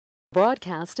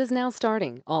Broadcast is now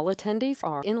starting. All attendees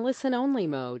are in listen-only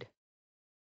mode.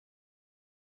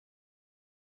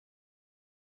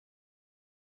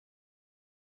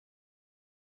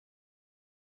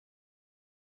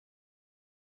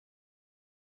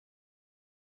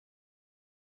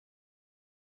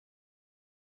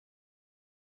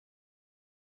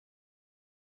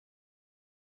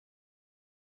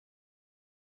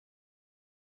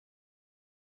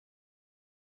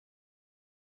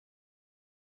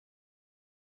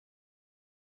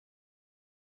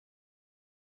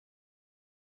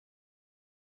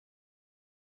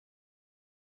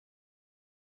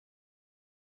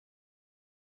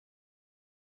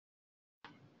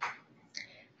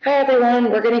 Hi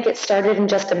everyone, we're going to get started in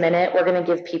just a minute. We're going to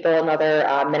give people another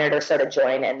minute or so to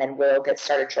join, and then we'll get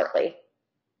started shortly.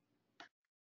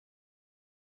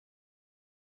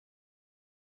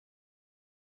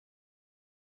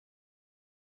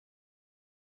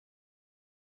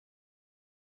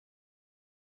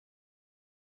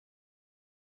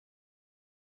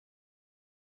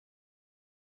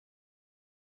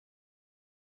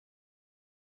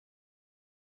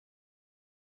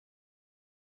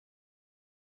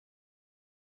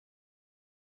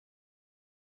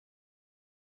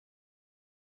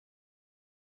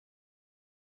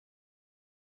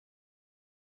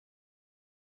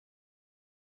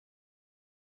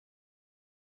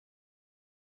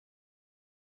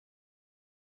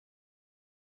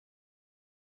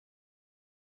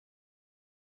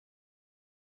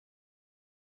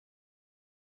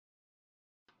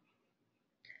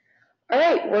 All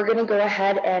right, we're going to go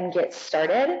ahead and get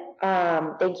started.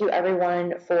 Thank you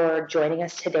everyone for joining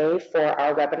us today for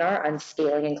our webinar on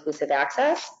scaling inclusive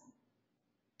access.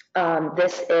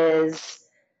 This is,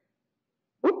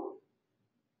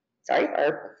 sorry,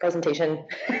 our presentation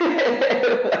went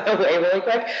away really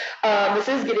quick. This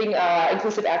is getting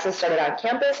inclusive access started on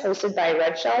campus, hosted by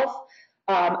Red Shelf.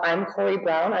 I'm Corey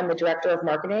Brown, I'm the Director of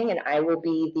Marketing, and I will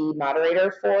be the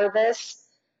moderator for this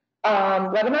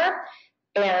webinar.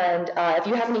 And if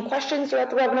you have any questions throughout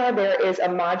the webinar, there is a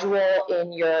module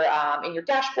in your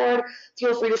dashboard.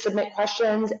 Feel free to submit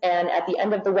questions, and at the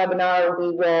end of the webinar,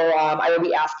 I will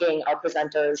be asking our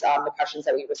presenters the questions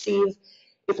that we receive.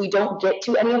 If we don't get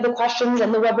to any of the questions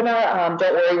in the webinar,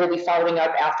 don't worry, we'll be following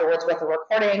up afterwards with a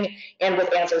recording and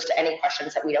with answers to any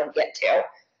questions that we don't get to.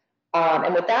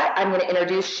 And with that, I'm going to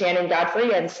introduce Shannon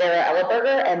Godfrey and Sarah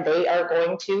Ellenberger, and they are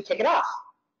going to kick it off.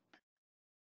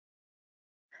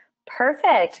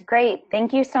 Perfect. Great.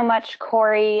 Thank you so much,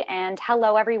 Corey. And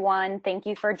hello, everyone. Thank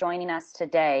you for joining us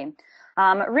today.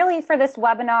 Really, for this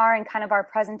webinar and kind of our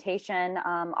presentation,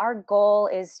 our goal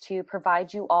is to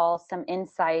provide you all some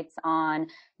insights on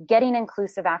getting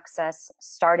inclusive access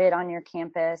started on your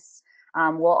campus.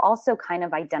 We'll also kind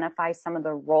of identify some of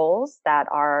the roles that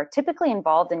are typically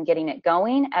involved in getting it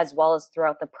going, as well as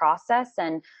throughout the process,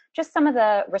 and just some of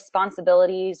the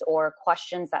responsibilities or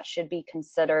questions that should be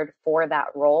considered for that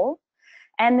role.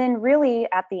 And then really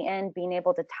at the end, being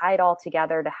able to tie it all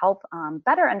together to help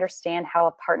better understand how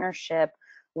a partnership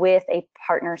with a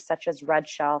partner such as Red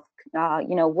Shelf,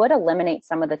 would eliminate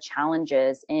some of the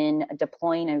challenges in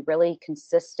deploying a really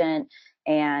consistent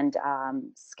and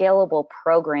scalable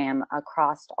program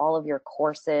across all of your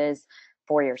courses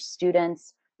for your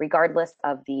students, regardless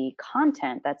of the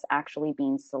content that's actually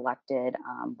being selected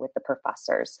with the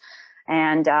professors.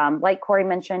 And like Corey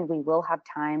mentioned, we will have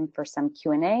time for some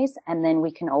Q&As, and then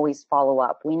we can always follow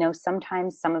up. We know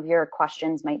sometimes some of your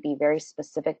questions might be very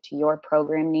specific to your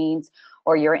program needs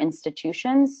or your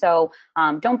institution. So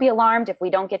don't be alarmed if we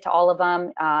don't get to all of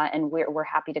them, and we're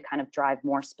happy to kind of drive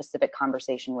more specific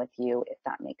conversation with you if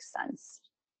that makes sense.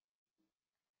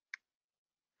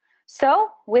 So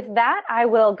with that, I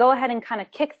will go ahead and kind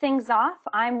of kick things off.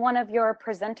 I'm one of your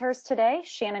presenters today,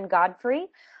 Shannon Godfrey.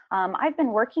 I've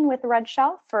been working with Red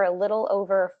Shelf for a little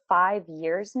over 5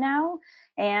 years now.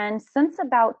 And since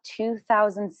about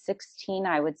 2016,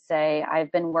 I would say, I've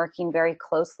been working very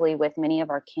closely with many of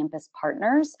our campus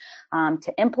partners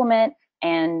to implement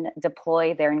and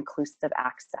deploy their inclusive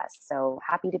access. So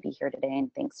happy to be here today,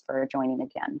 and thanks for joining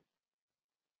again.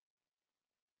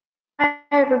 Hi,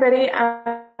 everybody.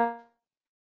 I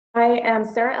am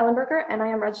Sarah Ellenberger, and I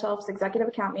am Red Shelf's Executive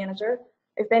Account Manager.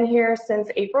 I've been here since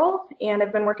April, and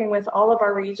I've been working with all of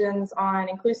our regions on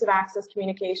inclusive access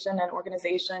communication and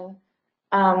organization.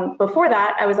 Before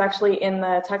that, I was actually in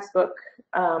the textbook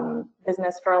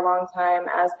business for a long time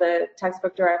as the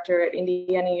textbook director at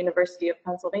Indiana University of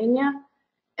Pennsylvania.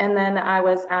 And then I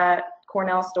was at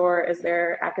Cornell Store as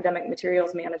their academic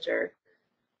materials manager.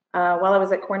 While I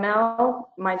was at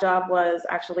Cornell, my job was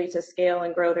actually to scale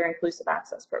and grow their inclusive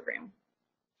access program.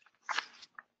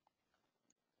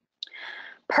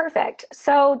 Perfect.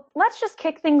 So let's just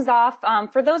kick things off.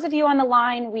 For those of you on the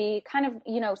line, we kind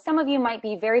of, some of you might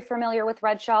be very familiar with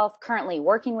Red Shelf, currently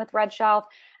working with Red Shelf,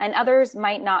 and others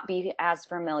might not be as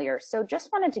familiar. So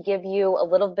just wanted to give you a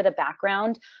little bit of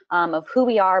background of who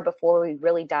we are before we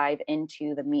really dive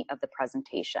into the meat of the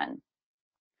presentation.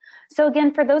 So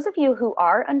again, for those of you who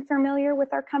are unfamiliar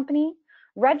with our company,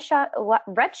 Red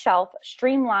Shelf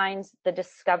streamlines the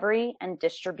discovery and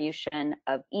distribution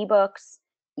of ebooks,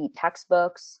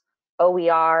 e-textbooks,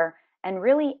 OER, and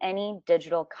really any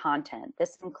digital content.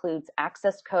 This includes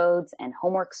access codes and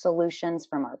homework solutions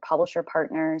from our publisher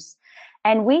partners.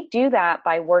 And we do that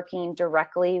by working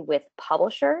directly with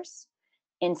publishers,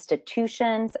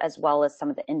 institutions, as well as some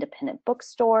of the independent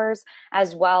bookstores,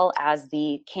 as well as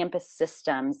the campus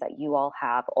systems that you all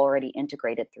have already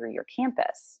integrated through your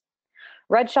campus.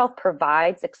 Red Shelf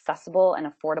provides accessible and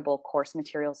affordable course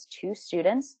materials to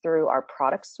students through our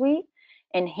product suite,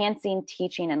 enhancing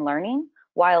teaching and learning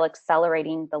while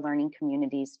accelerating the learning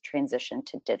community's transition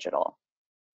to digital.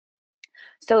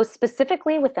 So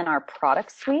specifically within our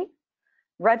product suite,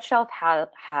 Red Shelf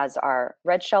has our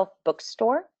Red Shelf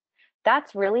bookstore.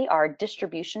 That's really our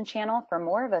distribution channel for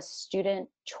more of a student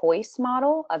choice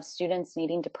model of students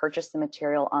needing to purchase the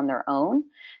material on their own.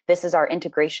 This is our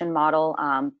integration model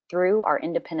through our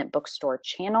independent bookstore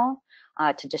channel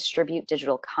to distribute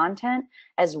digital content,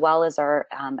 as well as our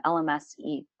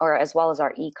as well as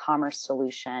our e-commerce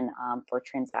solution for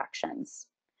transactions.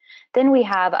 Then we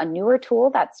have a newer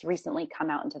tool that's recently come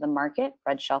out into the market,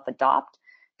 Red Shelf Adopt.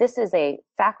 This is a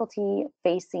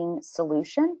faculty-facing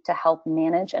solution to help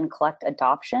manage and collect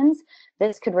adoptions.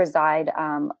 This could reside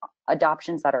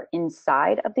adoptions that are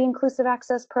inside of the Inclusive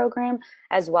Access program,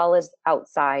 as well as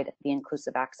outside the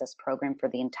Inclusive Access program for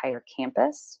the entire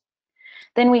campus.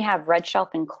 Then we have Red Shelf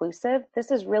Inclusive. This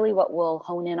is really what we'll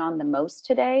hone in on the most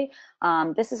today.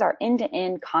 This is our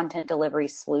end-to-end content delivery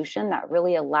solution that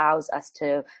really allows us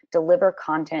to deliver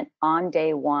content on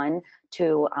day one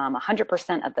to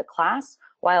 100% of the class,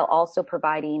 while also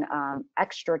providing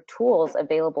extra tools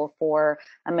available for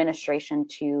administration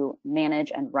to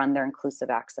manage and run their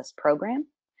Inclusive Access program.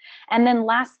 And then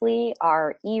lastly,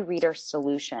 our e-reader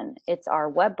solution. It's our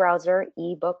web browser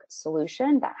ebook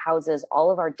solution that houses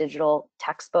all of our digital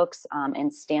textbooks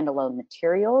and standalone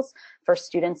materials for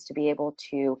students to be able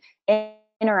to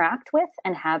interact with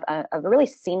and have a really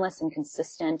seamless and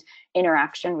consistent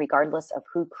interaction regardless of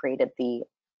who created the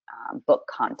book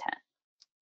content.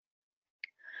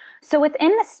 So within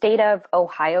the state of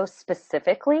Ohio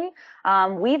specifically,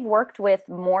 we've worked with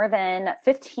more than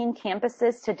 15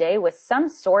 campuses today with some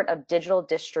sort of digital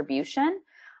distribution.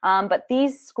 But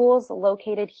these schools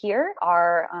located here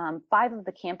are 5 of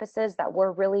the campuses that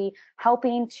we're really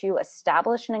helping to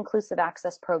establish an Inclusive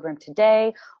Access program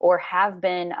today, or have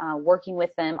been working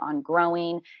with them on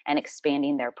growing and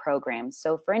expanding their programs.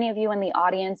 So for any of you in the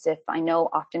audience, if I know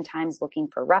oftentimes looking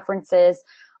for references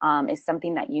is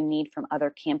something that you need from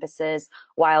other campuses,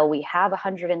 while we have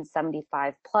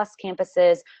 175 plus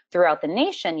campuses throughout the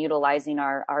nation utilizing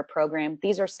our program,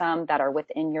 these are some that are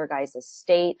within your guys'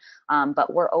 state,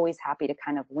 but we're always happy to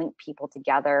kind of link people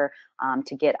together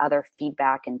to get other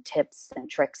feedback and tips and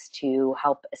tricks to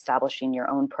help establishing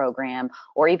your own program,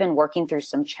 or even working through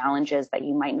some challenges that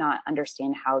you might not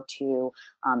understand how to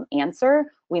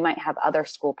answer. We might have other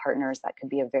school partners that could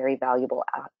be a very valuable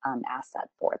asset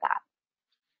for that.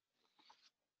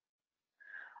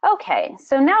 Okay,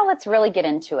 so now let's really get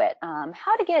into it.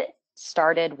 How to get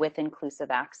started with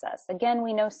Inclusive Access. Again,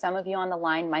 we know some of you on the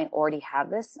line might already have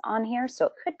this on here, so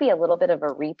it could be a little bit of a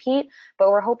repeat,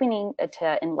 but we're hoping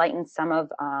to enlighten some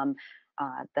of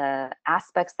the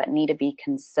aspects that need to be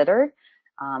considered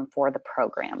for the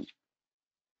program.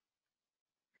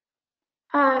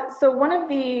 So one of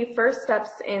the first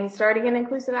steps in starting an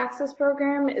Inclusive Access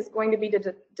program is going to be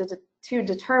to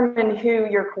determine who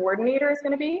your coordinator is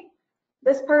going to be.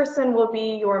 This person will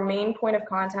be your main point of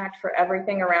contact for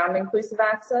everything around Inclusive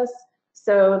Access.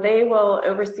 So they will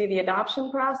oversee the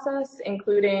adoption process,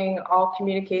 including all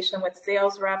communication with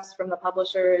sales reps from the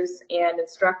publishers and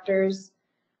instructors.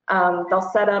 They'll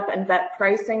set up and vet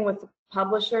pricing with the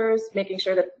publishers, making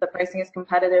sure that the pricing is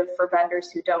competitive for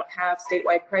vendors who don't have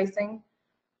statewide pricing.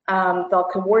 They'll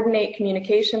coordinate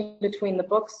communication between the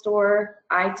bookstore,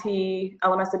 IT,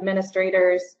 LMS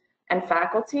administrators, and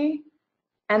faculty.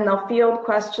 And they'll field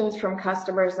questions from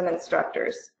customers and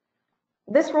instructors.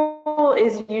 This role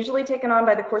is usually taken on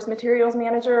by the course materials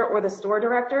manager or the store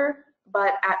director,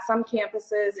 but at some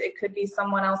campuses, it could be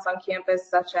someone else on campus,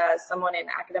 such as someone in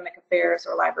academic affairs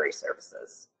or library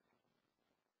services.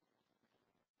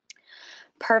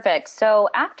 Perfect. So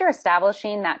after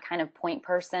establishing that kind of point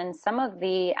person, some of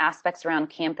the aspects around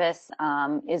campus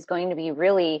is going to be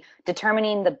really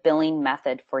determining the billing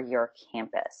method for your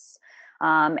campus.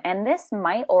 And this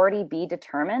might already be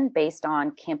determined based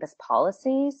on campus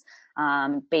policies,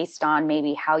 based on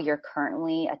maybe how you're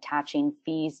currently attaching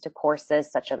fees to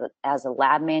courses, such as a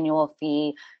lab manual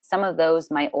fee. Some of those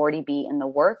might already be in the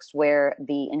works where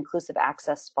the inclusive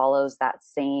access follows that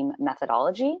same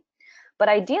methodology. But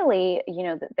ideally,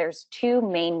 there's two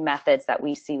main methods that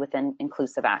we see within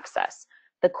inclusive access.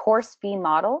 The course fee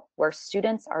model, where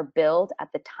students are billed at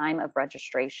the time of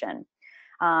registration.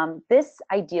 This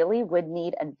ideally would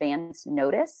need advance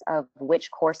notice of which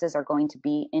courses are going to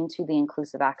be into the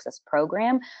inclusive access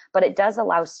program, but it does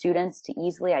allow students to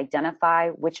easily identify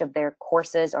which of their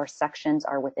courses or sections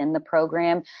are within the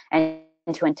program and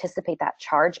to anticipate that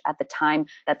charge at the time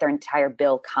that their entire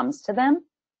bill comes to them.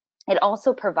 It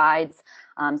also provides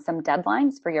some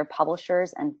deadlines for your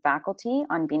publishers and faculty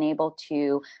on being able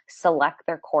to select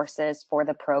their courses for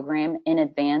the program in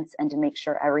advance and to make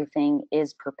sure everything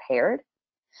is prepared.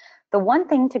 The one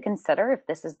thing to consider if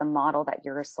this is the model that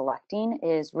you're selecting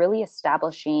is really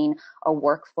establishing a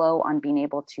workflow on being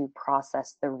able to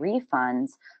process the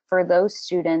refunds for those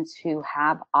students who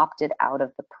have opted out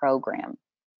of the program.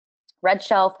 Red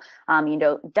Shelf,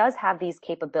 does have these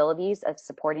capabilities of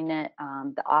supporting it,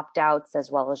 the opt-outs as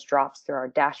well as drops through our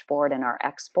dashboard and our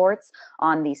exports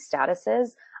on these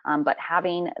statuses, but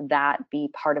having that be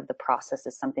part of the process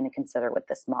is something to consider with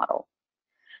this model.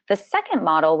 The second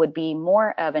model would be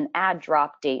more of an add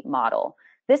drop date model.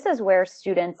 This is where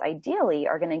students ideally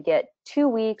are going to get 2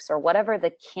 weeks or whatever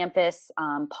the campus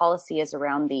policy is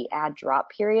around the add drop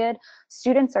period.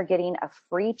 Students are getting a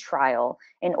free trial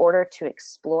in order to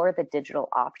explore the digital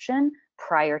option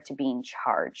prior to being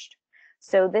charged.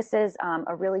 So this is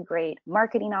a really great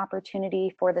marketing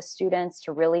opportunity for the students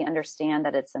to really understand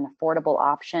that it's an affordable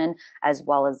option, as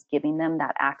well as giving them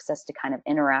that access to kind of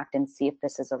interact and see if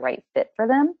this is a right fit for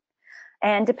them.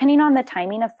 And depending on the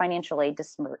timing of financial aid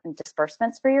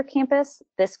disbursements for your campus,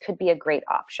 this could be a great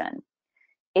option.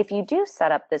 If you do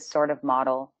set up this sort of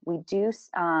model, we do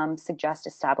suggest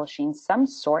establishing some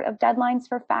sort of deadlines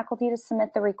for faculty to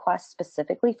submit the request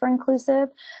specifically for inclusive,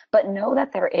 but know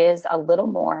that there is a little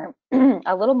more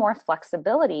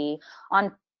flexibility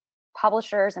on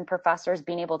publishers and professors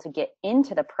being able to get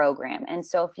into the program. And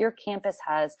so if your campus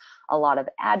has a lot of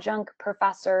adjunct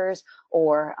professors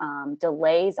or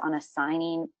delays on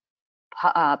assigning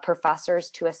professors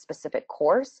to a specific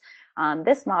course,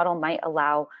 this model might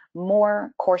allow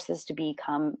more courses to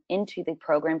become into the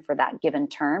program for that given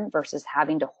term versus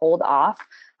having to hold off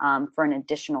for an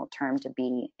additional term to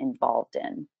be involved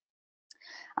in.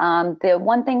 The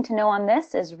one thing to know on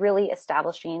this is really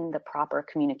establishing the proper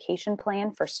communication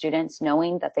plan for students,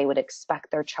 knowing that they would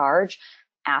expect their charge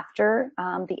after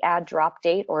the add drop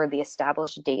date or the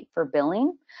established date for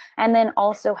billing, and then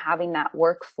also having that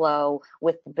workflow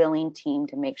with the billing team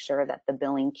to make sure that the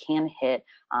billing can hit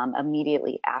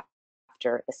immediately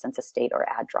after the census date or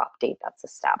add drop date that's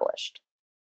established.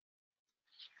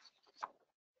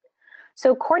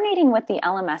 So coordinating with the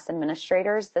LMS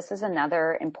administrators, this is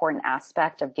another important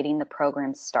aspect of getting the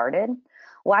program started.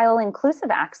 While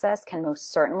inclusive access can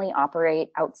most certainly operate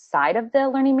outside of the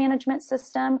learning management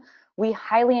system, we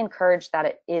highly encourage that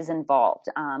it is involved.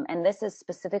 And this is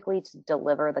specifically to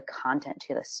deliver the content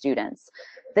to the students.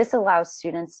 This allows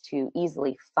students to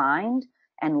easily find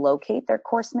and locate their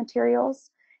course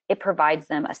materials. It provides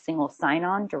them a single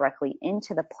sign-on directly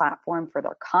into the platform for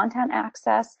their content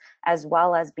access, as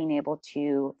well as being able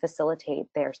to facilitate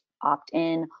their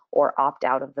opt-in or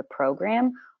opt-out of the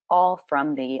program, all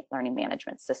from the learning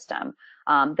management system.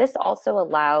 This also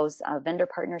allows vendor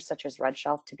partners such as Red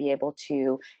Shelf to be able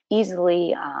to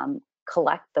easily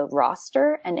collect the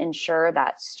roster and ensure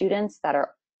that students that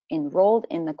are enrolled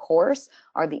in the course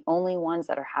are the only ones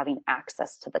that are having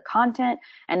access to the content,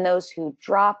 and those who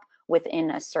drop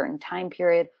within a certain time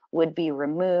period would be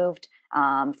removed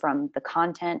from the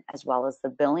content as well as the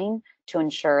billing to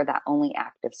ensure that only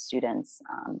active students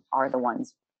are the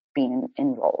ones being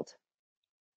enrolled.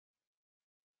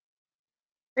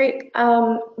 Great.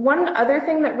 One other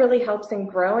thing that really helps in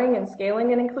growing and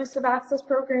scaling an inclusive access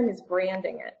program is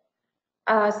branding it.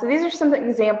 So these are some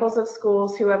examples of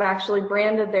schools who have actually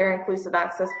branded their inclusive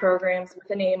access programs with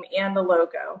the name and the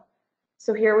logo.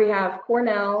 So here we have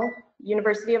Cornell,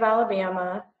 University of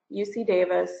Alabama, UC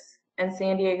Davis, and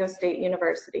San Diego State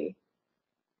University.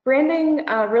 Branding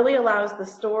really allows the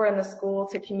store and the school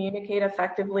to communicate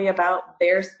effectively about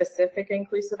their specific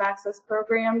inclusive access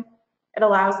program. It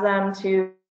allows them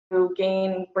to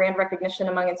gain brand recognition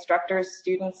among instructors,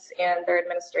 students, and their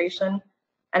administration.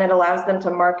 and it allows them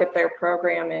to market their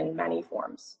program in many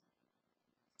forms.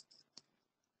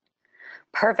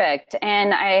 Perfect.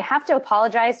 And I have to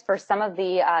apologize for some of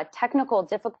the technical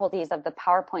difficulties of the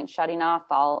PowerPoint shutting off.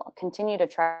 I'll continue to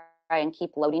try and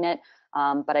keep loading it,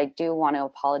 but I do want to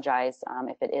apologize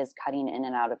if it is cutting in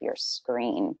and out of your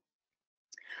screen.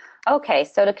 Okay,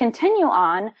 so to continue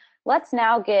on, let's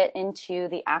now get into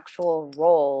the actual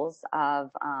roles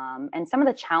of and some of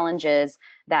the challenges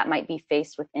that might be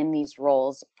faced within these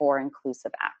roles for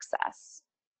inclusive access.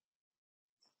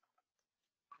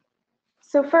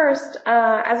 So first,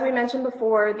 as we mentioned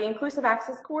before, the Inclusive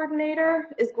Access Coordinator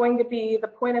is going to be the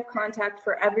point of contact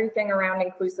for everything around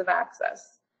inclusive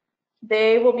access.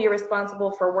 They will be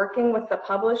responsible for working with the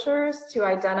publishers to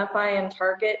identify and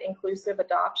target inclusive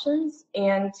adoptions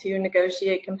and to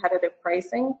negotiate competitive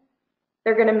pricing.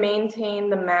 They're going to maintain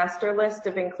the master list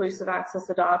of inclusive access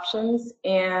adoptions,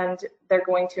 and they're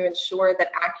going to ensure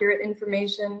that accurate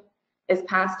information is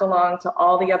passed along to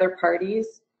all the other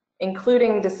parties,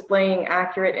 including displaying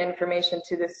accurate information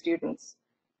to the students.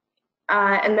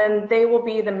 And then they will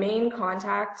be the main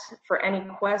contact for any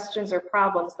questions or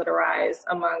problems that arise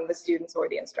among the students or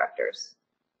the instructors.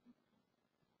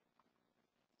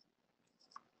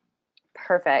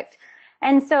 Perfect.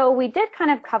 And so we did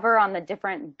kind of cover on the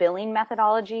different billing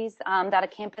methodologies that a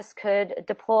campus could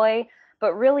deploy,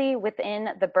 but really within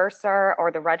the bursar or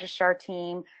the registrar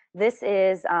team, this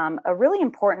is a really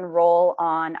important role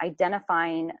on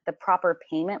identifying the proper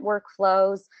payment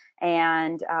workflows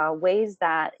and ways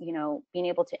that, being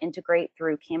able to integrate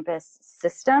through campus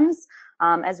systems,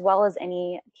 as well as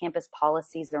any campus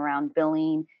policies around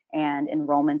billing and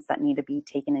enrollments that need to be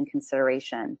taken in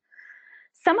consideration.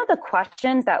 Some of the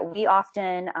questions that we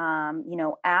often,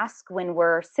 ask when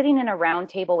we're sitting in a round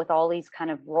table with all these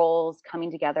kind of roles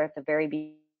coming together at the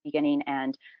very beginning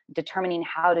and determining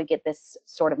how to get this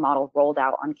sort of model rolled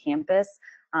out on campus.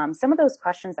 Some of those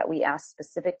questions that we ask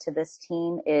specific to this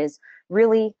team is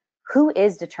really who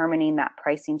is determining that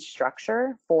pricing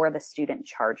structure for the student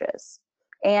charges?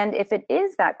 And if it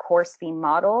is that course fee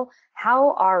model,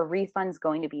 how are refunds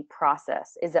going to be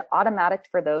processed? Is it automatic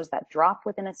for those that drop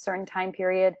within a certain time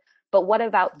period? But what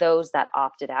about those that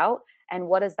opted out? And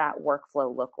what does that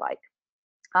workflow look like?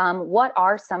 What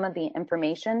are some of the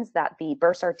informations that the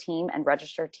bursar team and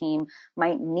register team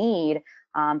might need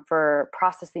for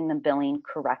processing the billing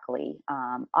correctly?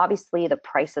 Obviously, the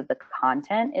price of the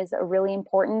content is really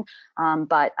important,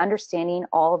 but understanding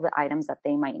all of the items that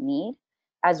they might need,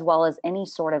 as well as any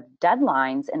sort of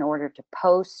deadlines in order to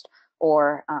post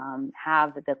or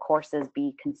have the courses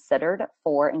be considered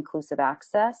for inclusive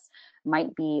access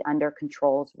might be under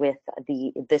controls with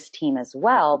this team as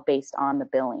well based on the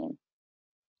billing.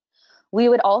 We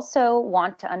would also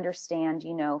want to understand,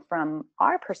 from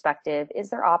our perspective, is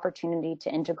there opportunity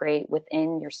to integrate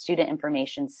within your student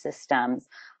information systems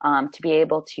to be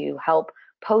able to help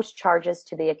post charges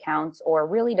to the accounts, or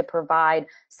really to provide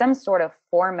some sort of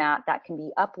format that can be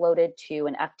uploaded to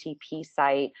an FTP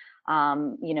site,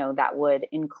 that would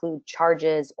include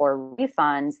charges or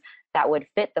refunds that would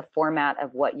fit the format of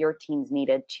what your teams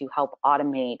needed to help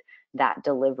automate that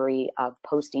delivery of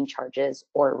posting charges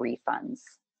or refunds.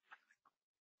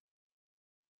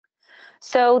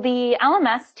 So the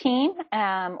LMS team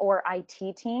or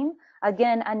IT team,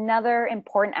 again, another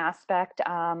important aspect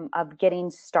of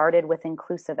getting started with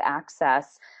inclusive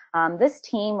access. This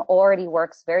team already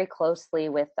works very closely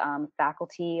with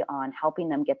faculty on helping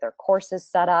them get their courses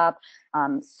set up.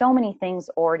 So many things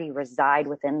already reside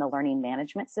within the learning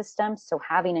management system, so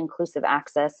having inclusive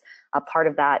access, a part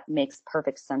of that makes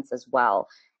perfect sense as well.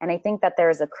 And I think that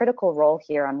there's a critical role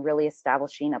here on really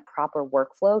establishing a proper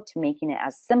workflow to making it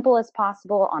as simple as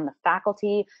possible on the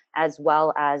faculty as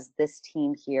well as this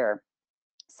team here.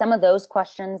 Some of those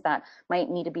questions that might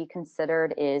need to be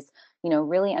considered is,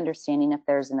 really understanding if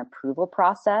there's an approval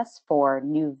process for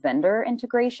new vendor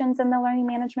integrations in the learning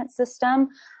management system,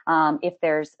 if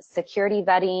there's security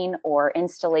vetting or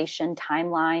installation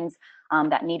timelines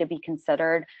that need to be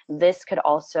considered. This could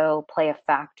also play a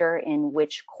factor in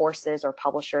which courses or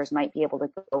publishers might be able to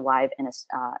go live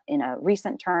in a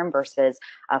recent term versus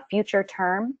a future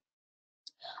term.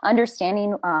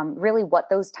 Understanding really what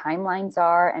those timelines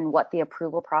are and what the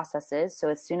approval process is. So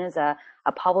as soon as a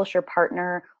publisher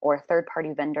partner or a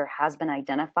third-party vendor has been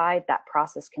identified, that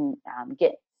process can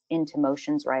get into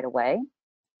motions right away.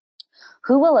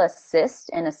 Who will assist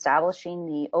in establishing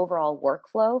the overall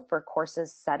workflow for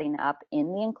courses setting up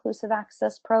in the Inclusive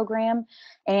Access program?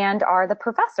 And are the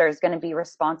professors going to be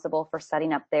responsible for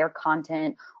setting up their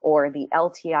content or the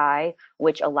LTI,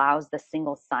 which allows the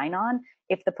single sign-on?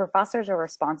 if the professors are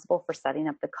responsible for setting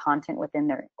up the content within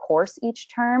their course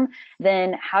each term,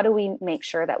 then how do we make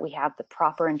sure that we have the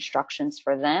proper instructions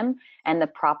for them and the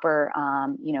proper,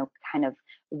 kind of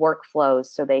workflows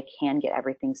so they can get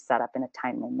everything set up in a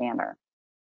timely manner?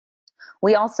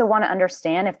 We also want to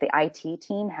understand if the IT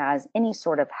team has any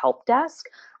sort of help desk.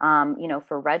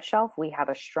 For Red Shelf, we have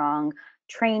a strong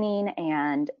training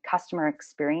and customer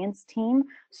experience team.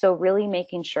 So really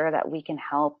making sure that we can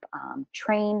help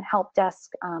train help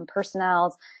desk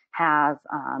personnel, have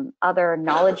other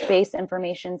knowledge-based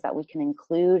information that we can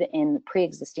include in the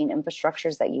pre-existing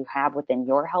infrastructures that you have within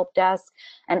your help desk,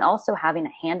 and also having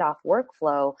a handoff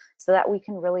workflow so that we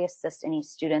can really assist any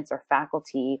students or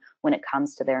faculty when it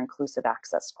comes to their inclusive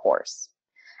access course.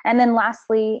 And then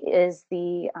lastly is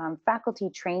the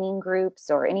faculty training groups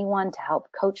or anyone to help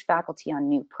coach faculty on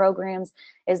new programs.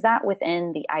 Is that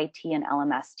within the IT and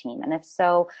LMS team? And if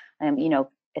so,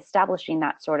 establishing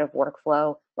that sort of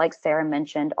workflow, like Sarah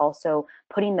mentioned, also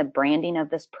putting the branding of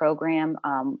this program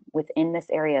within this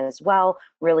area as well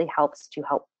really helps to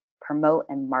help promote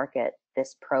and market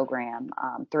this program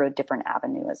through a different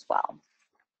avenue as well.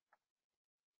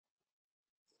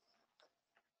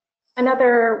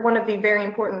 Another one of the very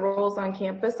important roles on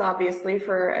campus, obviously,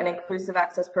 for an inclusive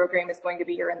access program is going to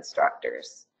be your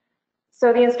instructors.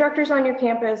 So the instructors on your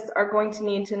campus are going to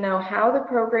need to know how the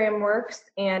program works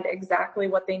and exactly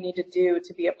what they need to do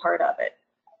to be a part of it.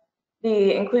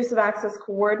 The inclusive access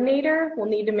coordinator will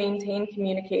need to maintain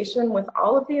communication with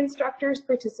all of the instructors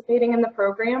participating in the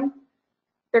program.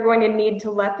 They're going to need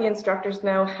to let the instructors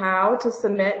know how to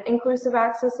submit inclusive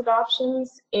access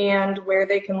adoptions and where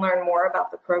they can learn more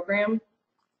about the program.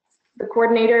 The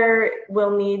coordinator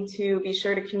will need to be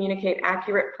sure to communicate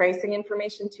accurate pricing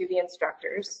information to the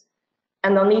instructors.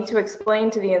 And they'll need to explain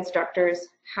to the instructors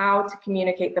how to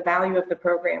communicate the value of the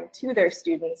program to their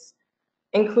students,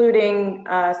 including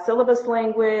syllabus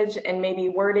language and maybe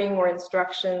wording or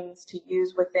instructions to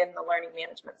use within the learning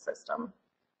management system.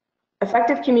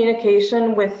 Effective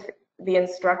communication with the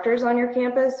instructors on your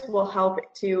campus will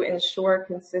help to ensure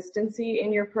consistency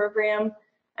in your program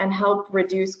and help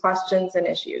reduce questions and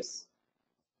issues.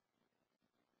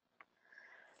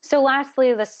 So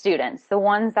lastly, the students, the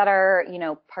ones that are,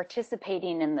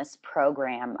 participating in this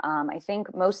program. I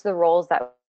think most of the roles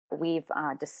that we've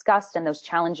discussed and those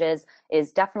challenges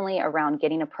is definitely around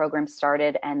getting a program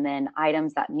started, and then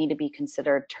items that need to be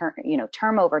considered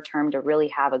term over term to really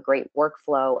have a great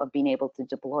workflow of being able to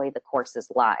deploy the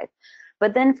courses live.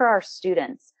 But then for our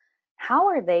students, how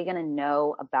are they going to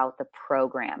know about the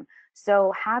program?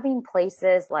 So having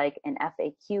places like an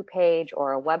FAQ page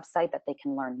or a website that they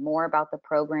can learn more about the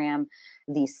program,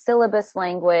 the syllabus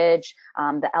language,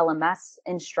 the LMS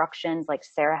instructions, like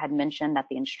Sarah had mentioned that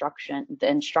the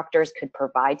instructors could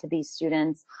provide to these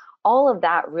students, all of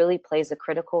that really plays a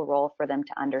critical role for them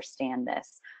to understand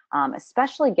this.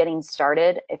 Especially getting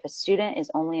started, if a student is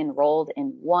only enrolled in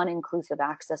one inclusive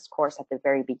access course at the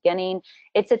very beginning,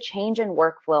 it's a change in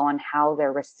workflow on how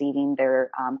they're receiving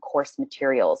their course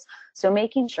materials. So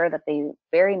making sure that they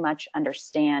very much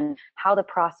understand how the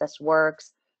process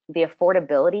works, the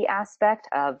affordability aspect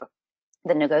of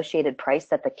the negotiated price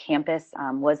that the campus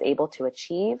was able to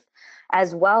achieve,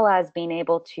 as well as being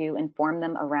able to inform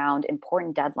them around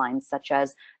important deadlines such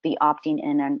as the opting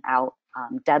in and out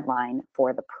deadline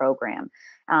for the program.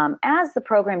 As the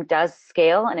program does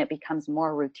scale and it becomes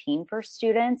more routine for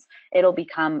students, it'll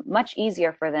become much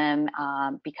easier for them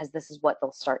because this is what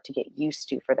they'll start to get used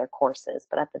to for their courses.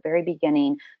 But at the very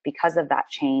beginning, because of that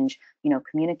change,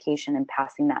 communication and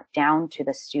passing that down to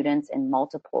the students in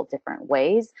multiple different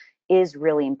ways is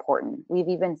really important. We've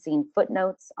even seen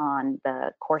footnotes on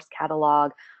the course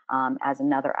catalog as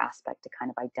another aspect to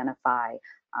kind of identify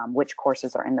which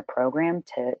courses are in the program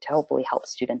to hopefully help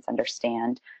students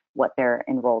understand what they're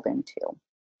enrolled into.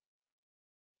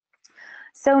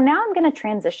 So now I'm going to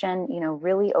transition,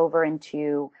 really over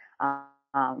into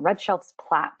Red Shelf's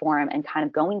platform and kind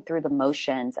of going through the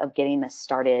motions of getting this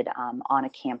started on a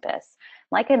campus.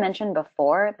 Like I mentioned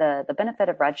before, the benefit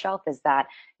of Red Shelf is that,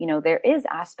 there is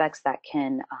aspects that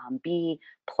can be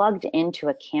plugged into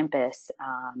a campus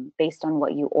based on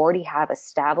what you already have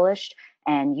established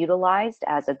and utilized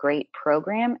as a great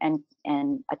program,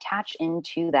 and attach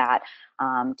into that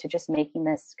to just making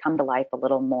this come to life a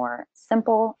little more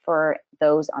simple for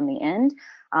those on the end,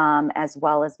 as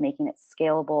well as making it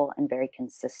scalable and very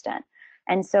consistent.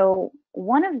 And so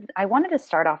I wanted to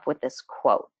start off with this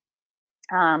quote.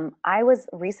 I was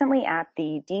recently at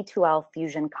the D2L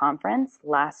Fusion Conference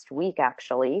last week,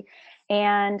 actually,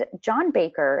 and John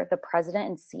Baker, the president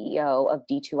and CEO of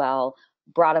D2L,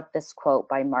 brought up this quote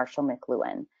by Marshall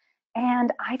McLuhan.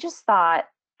 And I just thought,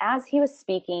 as he was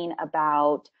speaking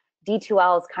about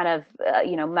D2L's kind of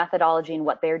methodology and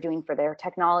what they're doing for their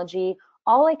technology,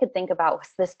 all I could think about was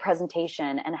this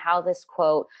presentation and how this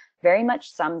quote very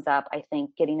much sums up, I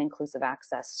think, getting inclusive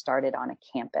access started on a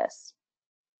campus.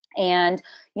 And,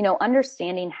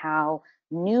 understanding how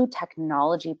new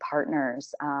technology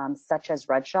partners such as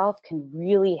Red Shelf can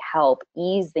really help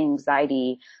ease the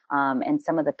anxiety and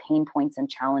some of the pain points and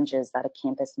challenges that a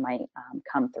campus might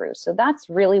come through. So that's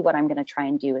really what I'm going to try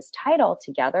and do, is tie it all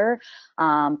together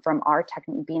from our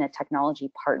being a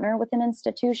technology partner with an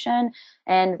institution,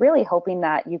 and really hoping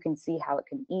that you can see how it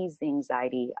can ease the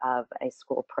anxiety of a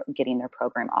school getting their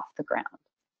program off the ground.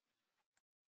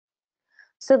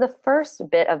 So the first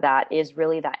bit of that is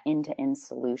really that end-to-end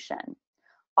solution.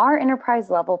 Our enterprise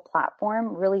level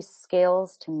platform really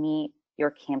scales to meet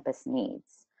your campus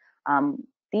needs.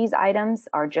 These items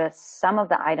are just some of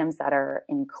the items that are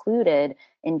included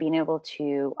in being able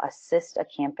to assist a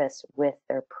campus with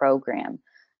their program.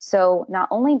 So not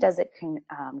only does it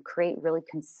create really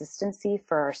consistency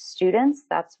for our students,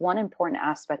 that's one important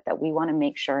aspect that we want to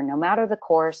make sure, no matter the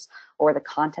course or the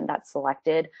content that's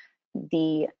selected,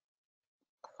 the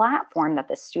platform that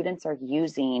the students are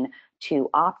using to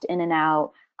opt in and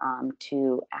out,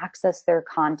 to access their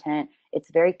content,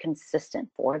 it's very consistent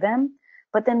for them.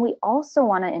 But then we also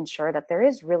want to ensure that there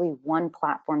is really one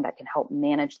platform that can help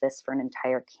manage this for an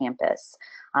entire campus.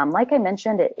 Like I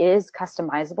mentioned, it is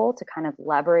customizable to kind of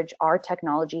leverage our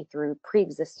technology through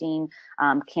pre-existing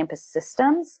campus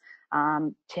systems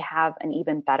to have an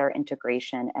even better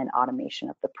integration and automation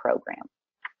of the program.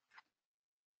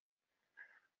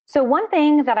 So one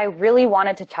thing that I really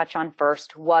wanted to touch on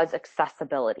first was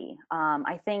accessibility.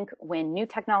 I think when new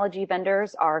technology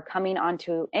vendors are coming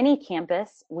onto any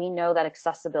campus, we know that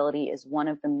accessibility is one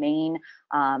of the main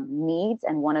needs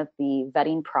and one of the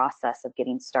vetting process of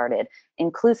getting started.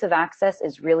 Inclusive access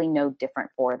is really no different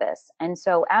for this. And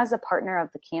so as a partner of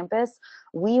the campus,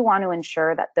 we want to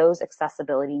ensure that those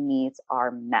accessibility needs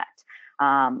are met.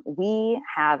 We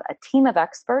have a team of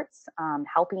experts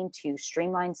helping to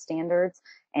streamline standards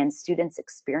and students'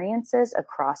 experiences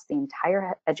across the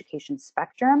entire education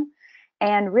spectrum.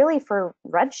 And really for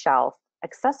Red Shelf,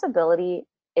 accessibility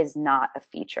is not a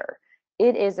feature.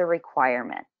 It is a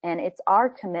requirement, and it's our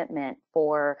commitment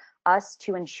for us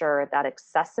to ensure that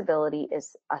accessibility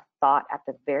is a thought at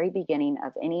the very beginning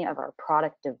of any of our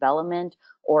product development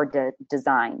or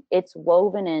design. It's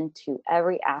woven into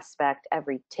every aspect,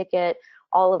 every ticket.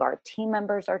 All of our team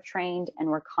members are trained, and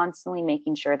we're constantly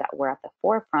making sure that we're at the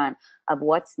forefront of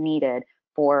what's needed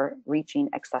for reaching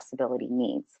accessibility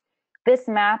needs. This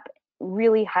map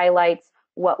really highlights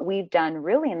what we've done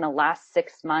really in the last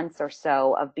 6 months or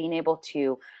so of being able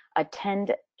to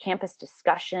attend campus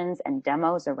discussions and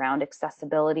demos around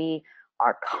accessibility,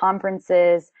 our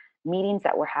conferences, meetings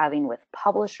that we're having with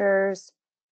publishers,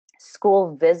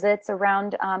 school visits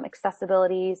around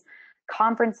accessibilities,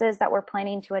 conferences that we're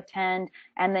planning to attend,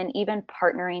 and then even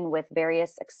partnering with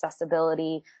various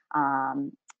accessibility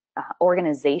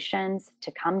organizations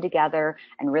to come together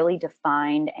and really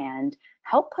define and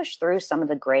help push through some of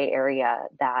the gray area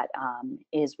that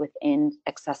is within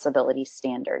accessibility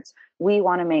standards. We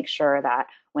want to make sure that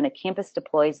when a campus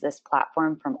deploys this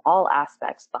platform from all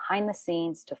aspects, behind the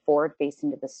scenes to forward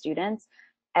facing to the students,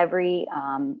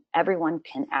 everyone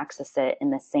can access it in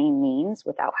the same means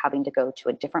without having to go to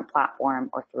a different platform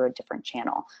or through a different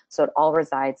channel. So it all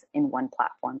resides in one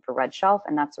platform for Red Shelf,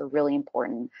 and that's a really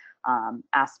important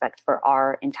aspect for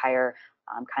our entire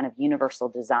kind of universal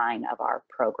design of our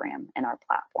program and our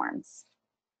platforms.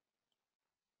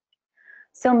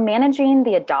 So managing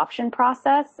the adoption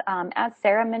process, as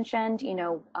Sarah mentioned,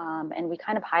 and we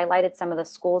kind of highlighted some of the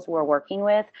schools we're working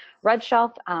with, Red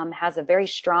Shelf has a very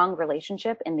strong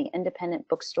relationship in the independent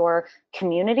bookstore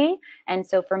community. And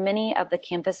so for many of the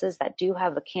campuses that do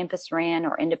have a campus ran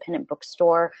or independent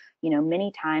bookstore,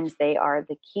 many times they are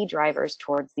the key drivers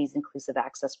towards these inclusive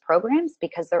access programs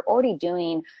because they're already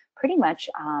doing pretty much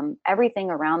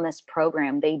everything around this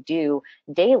program they do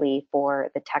daily for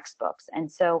the textbooks.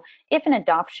 And so if an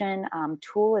adoption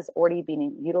tool is already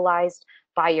being utilized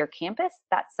by your campus,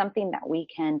 that's something that we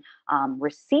can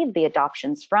receive the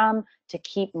adoptions from to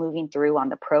keep moving through on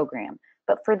the program.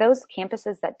 But for those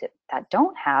campuses that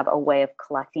don't have a way of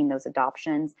collecting those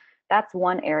adoptions, that's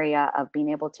one area of being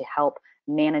able to help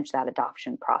manage that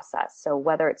adoption process. So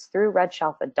whether it's through Red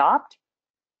Shelf Adopt,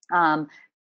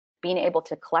 being able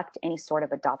to collect any sort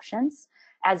of adoptions,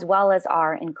 as well as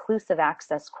our inclusive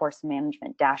access course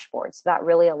management dashboard. So that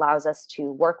really allows us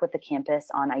to work with the campus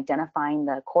on identifying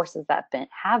the courses that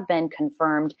have been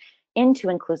confirmed into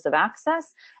inclusive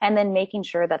access, and then making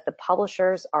sure that the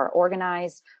publishers are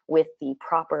organized with the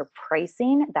proper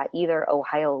pricing that either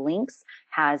OhioLinks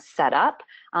has set up,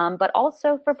 but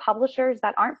also for publishers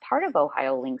that aren't part of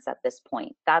OhioLinks at this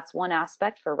point. That's one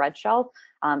aspect for Red Shelf.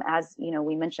 As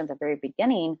we mentioned at the very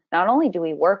beginning, not only do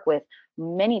we work with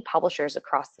many publishers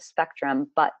across the spectrum,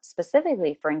 but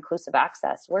specifically for inclusive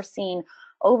access, we're seeing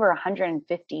over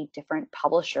 150 different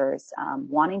publishers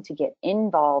wanting to get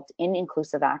involved in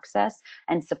inclusive access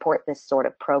and support this sort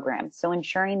of program. So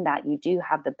ensuring that you do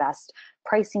have the best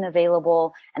pricing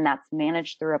available, and that's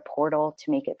managed through a portal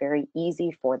to make it very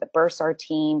easy for the Bursar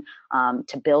team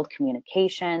to build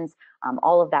communications.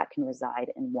 All of that can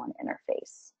reside in one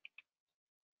interface.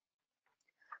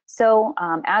 So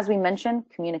as we mentioned,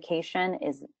 communication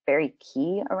is very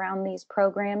key around these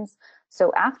programs.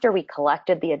 So after we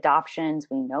collected the adoptions,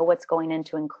 we know what's going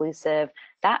into inclusive,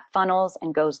 that funnels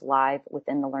and goes live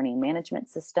within the learning management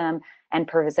system and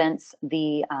presents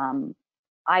the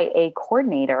IA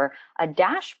coordinator a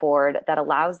dashboard that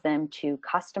allows them to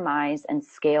customize and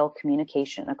scale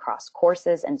communication across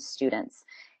courses and students.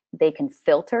 They can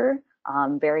filter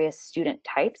various student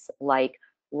types, like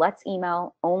let's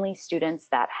email only students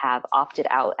that have opted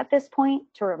out at this point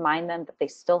to remind them that they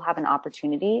still have an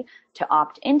opportunity to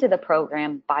opt into the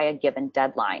program by a given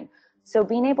deadline. So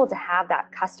being able to have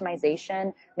that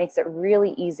customization makes it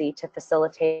really easy to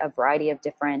facilitate a variety of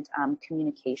different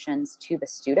communications to the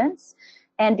students.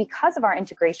 And because of our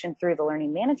integration through the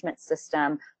learning management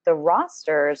system, the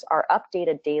rosters are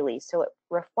updated daily. So it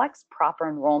reflects proper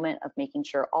enrollment of making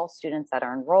sure all students that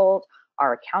are enrolled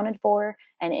are accounted for,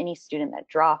 and any student that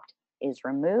dropped is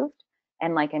removed.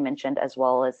 And like I mentioned, as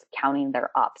well as counting their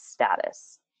opt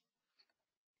status.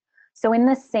 So in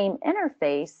this same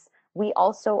interface, we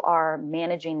also are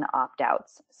managing the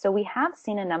opt-outs. So we have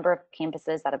seen a number of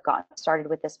campuses that have gotten started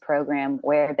with this program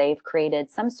where they've created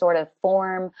some sort of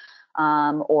form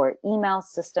or email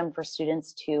system for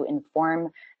students to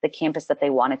inform the campus that they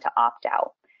wanted to opt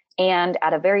out. And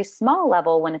at a very small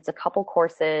level, when it's a couple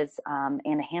courses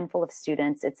and a handful of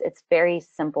students, it's very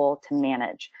simple to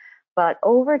manage. But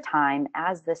over time,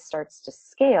 as this starts to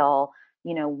scale,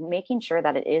 making sure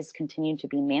that it is continued to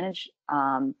be managed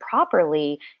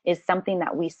properly is something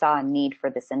that we saw a need for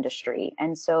this industry.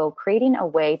 And so creating a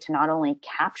way to not only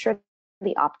capture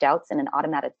the opt-outs in an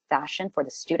automated fashion for the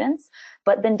students,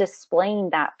 but then displaying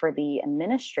that for the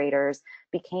administrators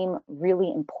became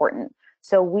really important.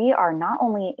 So we are not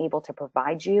only able to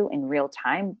provide you in real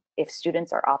time if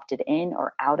students are opted in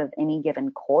or out of any given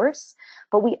course,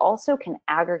 but we also can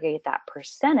aggregate that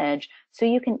percentage so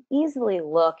you can easily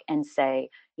look and say,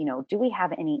 do we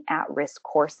have any at-risk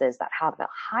courses that have a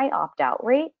high opt-out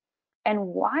rate? And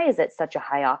why is it such a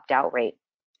high opt-out rate?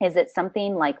 Is it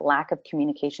something like lack of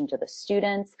communication to the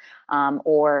students,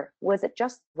 or was it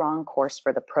just the wrong course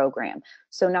for the program?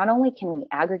 So not only can we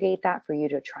aggregate that for you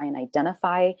to try and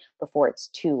identify before it's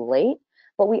too late,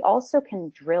 but we also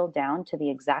can drill down to the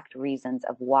exact reasons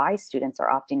of why students are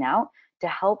opting out to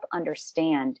help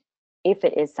understand if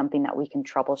it is something that we can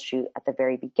troubleshoot at the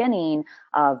very beginning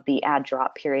of the add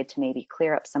drop period to maybe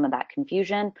clear up some of that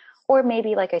confusion. Or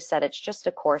maybe, like I said, it's just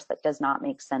a course that does not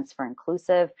make sense for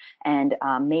inclusive and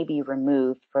may be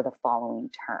removed for the following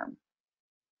term.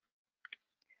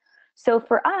 So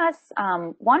for us,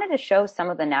 wanted to show some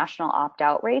of the national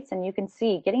opt-out rates, and you can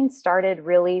see getting started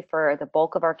really for the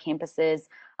bulk of our campuses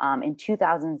in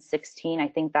 2016, I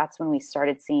think that's when we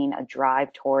started seeing a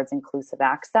drive towards inclusive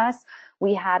access.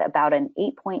 We had about an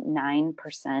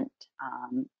 8.9%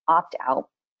 opt-out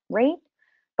rate.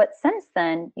 But since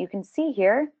then, you can see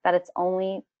here that it's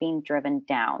only being driven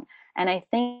down. And I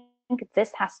think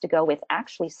this has to go with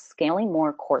actually scaling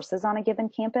more courses on a given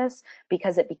campus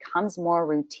because it becomes more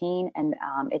routine and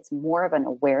it's more of an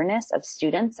awareness of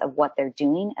students of what they're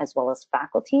doing as well as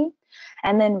faculty.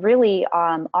 And then really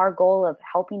our goal of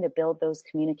helping to build those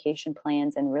communication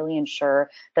plans and really ensure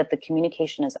that the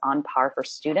communication is on par for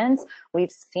students, we've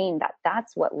seen that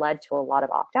that's what led to a lot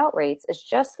of opt-out rates is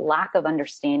just lack of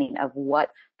understanding of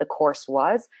what the course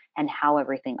was and how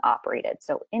everything operated.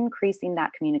 So increasing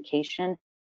that communication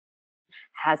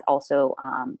has also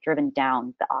driven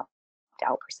down the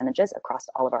opt-out percentages across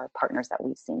all of our partners that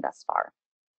we've seen thus far.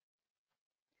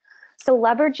 So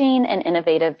leveraging an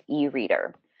innovative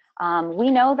e-reader. We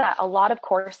know that a lot of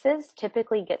courses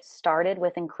typically get started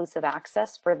with inclusive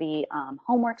access for the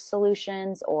homework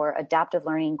solutions or adaptive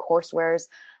learning coursewares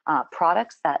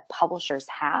products that publishers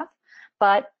have.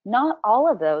 But not all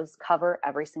of those cover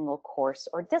every single course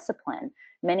or discipline.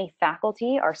 Many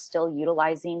faculty are still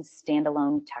utilizing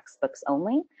standalone textbooks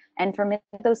only. And for many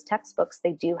of those textbooks,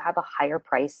 they do have a higher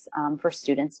price for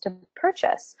students to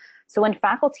purchase. So when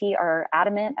faculty are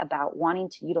adamant about wanting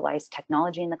to utilize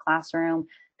technology in the classroom,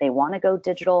 they want to go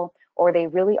digital, or they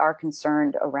really are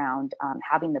concerned around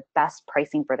having the best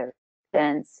pricing for their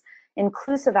students,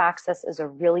 Inclusive Access is a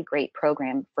really great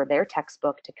program for their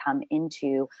textbook to come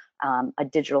into a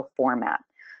digital format.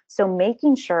 So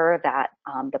making sure that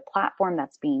the platform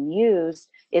that's being used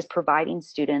is providing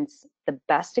students the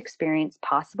best experience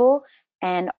possible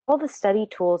and all the study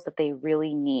tools that they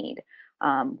really need.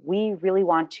 We really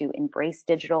want to embrace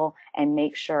digital and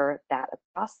make sure that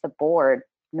across the board,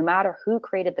 no matter who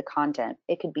created the content,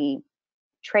 it could be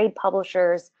trade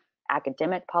publishers,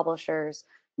 academic publishers,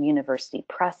 university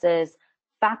presses,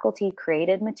 faculty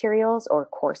created materials or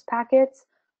course packets,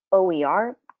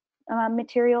 OER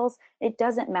materials, it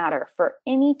doesn't matter. For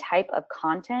any type of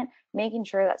content, making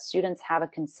sure that students have a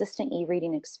consistent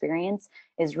e-reading experience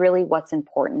is really what's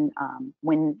important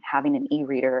when having an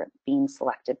e-reader being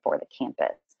selected for the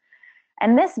campus.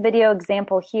 And this video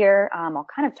example here, I'll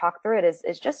kind of talk through it,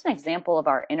 is just an example of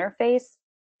our interface.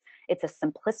 It's a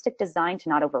simplistic design to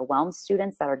not overwhelm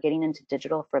students that are getting into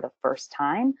digital for the first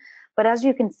time. But as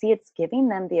you can see, it's giving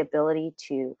them the ability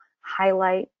to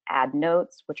highlight, add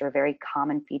notes, which are very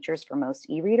common features for most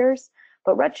e-readers.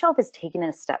 But RedShelf is taking it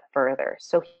a step further.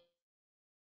 So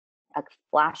a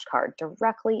flashcard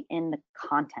directly in the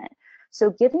content.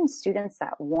 So giving students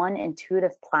that one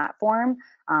intuitive platform,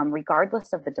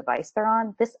 regardless of the device they're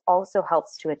on, this also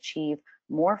helps to achieve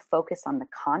more focus on the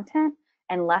content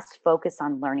and less focus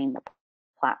on learning the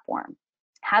platform.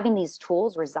 Having these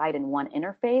tools reside in one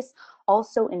interface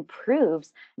also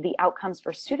improves the outcomes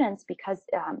for students because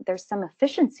there's some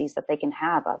efficiencies that they can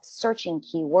have of searching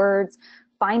keywords,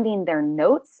 finding their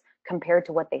notes compared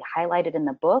to what they highlighted in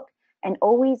the book, and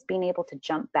always being able to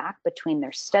jump back between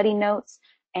their study notes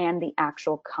and the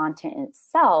actual content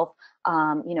itself,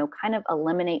 kind of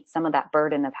eliminate some of that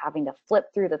burden of having to flip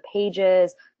through the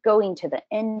pages, going to the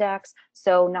index.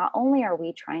 So not only are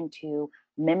we trying to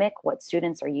mimic what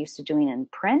students are used to doing in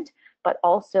print, but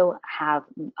also have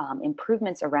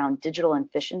improvements around digital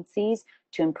efficiencies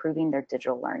to improving their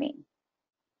digital learning.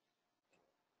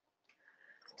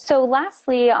 So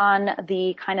lastly, on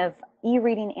the kind of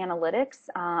e-reading analytics,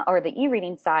 or the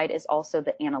e-reading side is also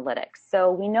the analytics.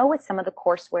 So we know with some of the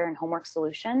courseware and homework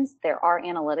solutions, there are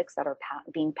analytics that are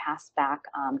being passed back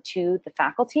to the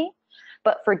faculty.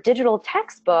 But for digital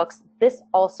textbooks, this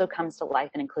also comes to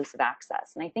life in Inclusive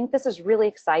Access. And I think this is really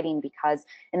exciting because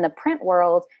in the print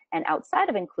world and outside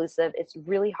of Inclusive, it's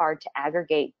really hard to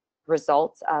aggregate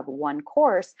results of one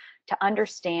course to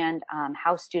understand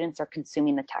how students are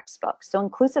consuming the textbook. So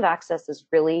Inclusive Access is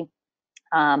really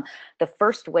the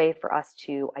first way for us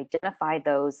to identify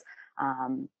those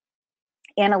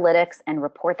analytics and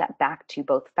report that back to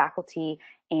both faculty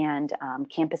and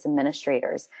campus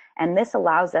administrators. And this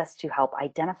allows us to help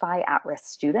identify at-risk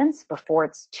students before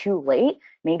it's too late.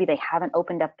 Maybe they haven't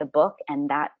opened up the book and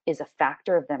that is a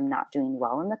factor of them not doing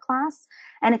well in the class.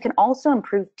 And it can also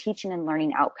improve teaching and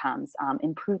learning outcomes,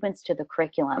 improvements to the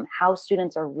curriculum, how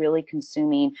students are really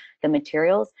consuming the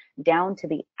materials down to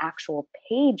the actual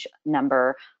page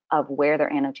number of where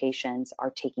their annotations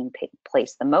are taking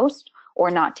place the most or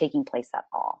not taking place at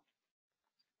all.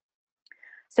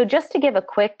 So just to give a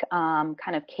quick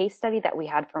kind of case study that we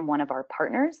had from one of our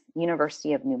partners,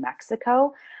 University of New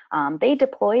Mexico, they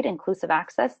deployed Inclusive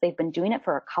Access. They've been doing it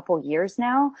for a couple years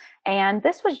now. And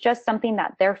this was just something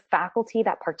that their faculty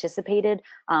that participated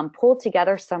pulled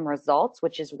together some results,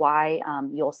 which is why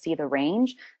you'll see the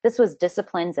range. This was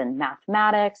disciplines in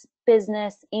mathematics,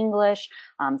 business, English,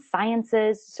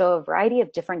 sciences, so a variety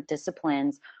of different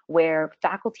disciplines where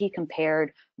faculty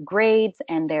compared grades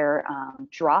and their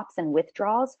drops and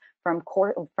withdrawals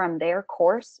from their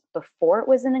course before it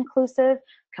was an inclusive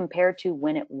compared to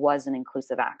when it was an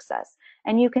Inclusive Access.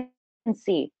 And you can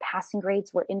see passing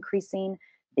grades were increasing,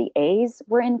 the A's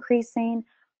were increasing,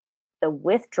 the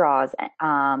withdrawals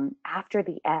after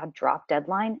the add drop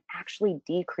deadline actually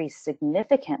decreased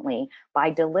significantly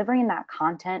by delivering that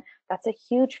content. That's a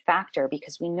huge factor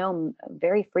because we know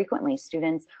very frequently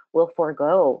students will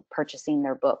forego purchasing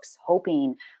their books,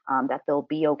 hoping that they'll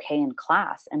be okay in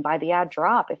class. And by the add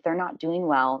drop, if they're not doing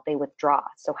well, they withdraw.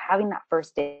 So having that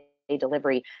first day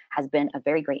delivery has been a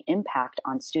very great impact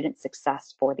on student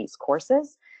success for these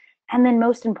courses. And then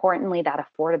most importantly, that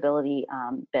affordability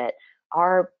bit.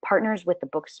 Our partners with the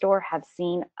bookstore have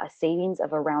seen a savings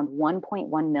of around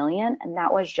 1.1 million, and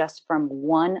that was just from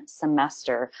one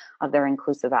semester of their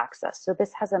Inclusive Access. So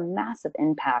this has a massive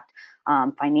impact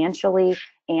financially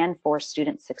and for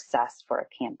student success for a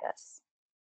campus.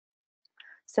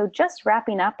 So just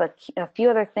wrapping up a few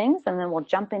other things, and then we'll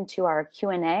jump into our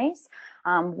Q&As.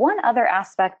 One other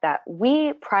aspect that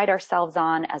we pride ourselves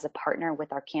on as a partner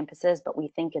with our campuses, but we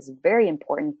think is very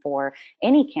important for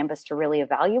any campus to really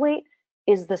evaluate,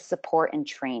 is the support and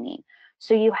training.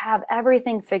 So you have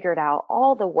everything figured out,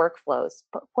 all the workflows,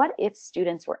 but what if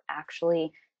students were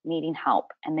actually needing help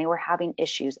and they were having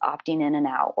issues opting in and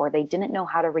out, or they didn't know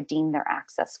how to redeem their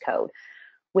access code?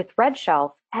 With Red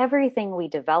Shelf, everything we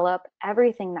develop,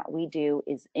 everything that we do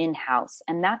is in-house,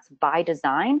 and that's by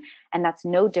design, and that's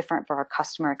no different for our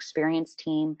customer experience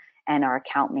team and our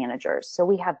account managers. So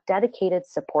we have dedicated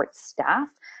support staff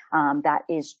that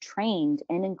is trained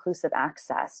in inclusive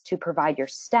access to provide your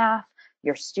staff,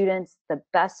 your students, the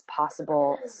best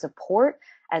possible support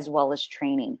as well as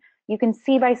training. You can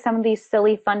see by some of these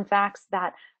silly fun facts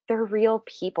that they're real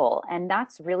people, and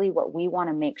that's really what we want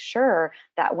to make sure,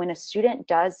 that when a student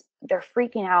they're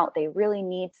freaking out, they really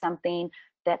need something,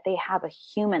 that they have a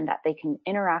human that they can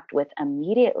interact with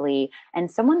immediately,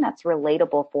 and someone that's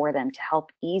relatable for them to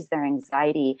help ease their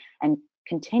anxiety and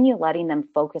continue letting them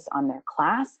focus on their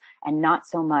class and not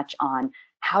so much on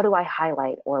how do I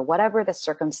highlight or whatever the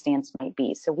circumstance might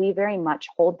be. So we very much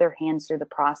hold their hands through the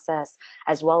process,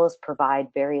 as well as provide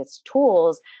various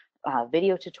tools,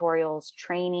 video tutorials,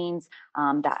 trainings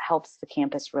that helps the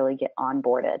campus really get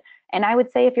onboarded. And I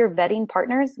would say if you're vetting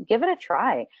partners, give it a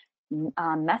try.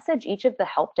 Message each of the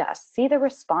help desks, see the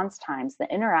response times, the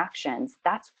interactions.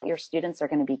 That's what your students are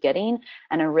going to be getting,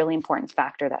 and a really important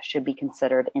factor that should be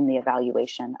considered in the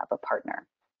evaluation of a partner.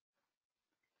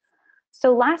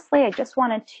 So lastly, I just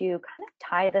wanted to kind of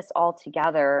tie this all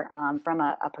together from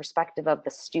a perspective of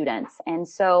the students. And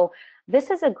so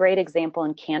this is a great example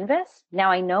in Canvas.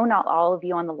 Now, I know not all of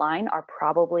you on the line are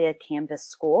probably a Canvas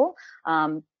school.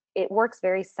 It works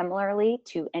very similarly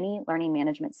to any learning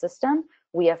management system.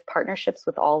 We have partnerships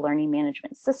with all learning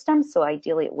management systems, so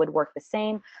ideally it would work the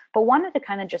same, but wanted to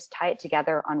kind of just tie it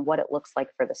together on what it looks like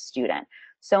for the student.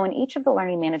 So in each of the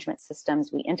learning management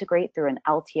systems, we integrate through an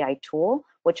LTI tool,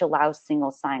 which allows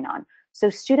single sign-on. So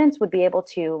students would be able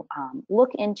to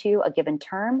look into a given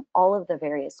term, all of the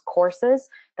various courses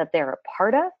that they're a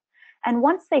part of, and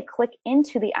once they click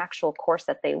into the actual course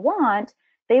that they want,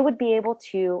 they would be able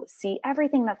to see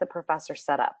everything that the professor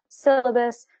set up: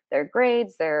 syllabus, their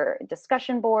grades, their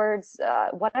discussion boards,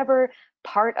 whatever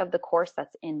part of the course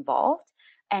that's involved.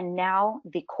 And now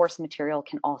the course material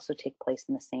can also take place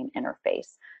in the same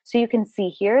interface. So you can see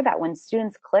here that when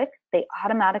students click, they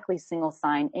automatically single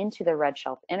sign into the Red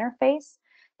Shelf interface.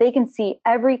 They can see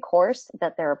every course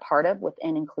that they're a part of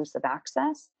within Inclusive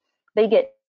Access. They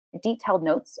get detailed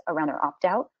notes around their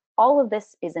opt-out. All of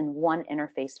this is in one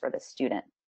interface for the student.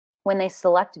 When they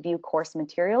select View Course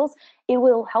Materials, it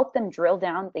will help them drill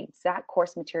down the exact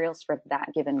course materials for that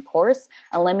given course,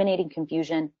 eliminating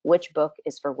confusion, which book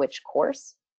is for which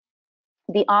course.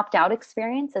 The opt-out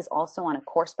experience is also on a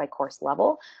course-by-course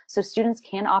level, so students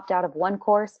can opt out of one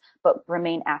course but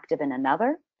remain active in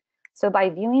another. So by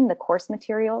viewing the course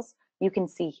materials, you can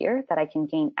see here that I can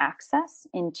gain access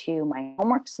into my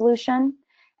homework solution.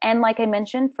 And like I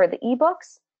mentioned, for the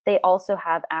ebooks, they also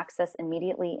have access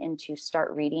immediately into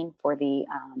Start Reading for the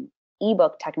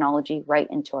ebook technology right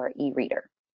into our e-reader.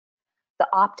 The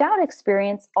opt-out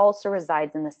experience also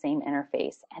resides in the same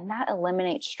interface, and that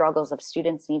eliminates struggles of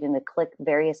students needing to click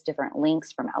various different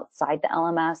links from outside the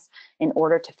LMS in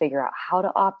order to figure out how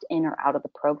to opt in or out of the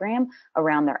program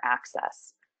around their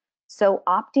access. So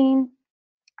opting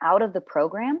out of the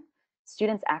program,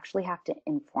 students actually have to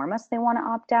inform us they want to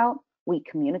opt out. We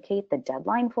communicate the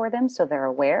deadline for them so they're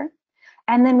aware.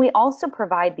 And then we also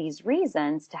provide these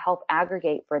reasons to help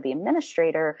aggregate for the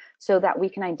administrator so that we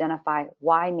can identify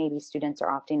why maybe students are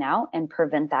opting out and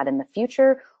prevent that in the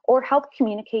future, or help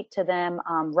communicate to them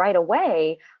right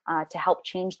away to help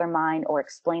change their mind or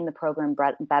explain the program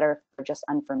better if they're just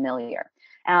unfamiliar.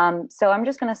 So I'm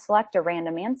just going to select a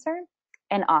random answer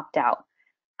and opt out.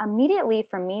 Immediately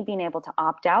from me being able to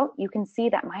opt out, you can see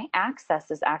that my access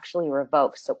is actually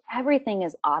revoked. So everything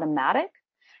is automatic,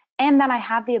 and then I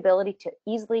have the ability to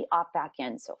easily opt back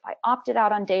in. So if I opted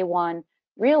out on day one,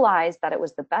 realized that it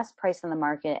was the best price in the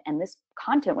market and this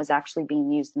content was actually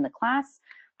being used in the class,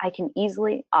 I can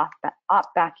easily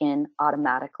opt back in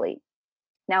automatically.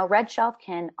 Now, Red Shelf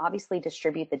can obviously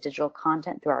distribute the digital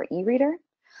content through our e-reader.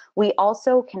 We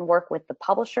also can work with the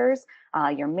publishers,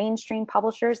 your mainstream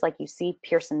publishers, like you see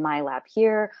Pearson MyLab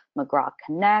here, McGraw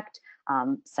Connect,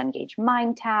 Cengage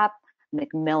MindTap,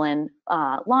 Macmillan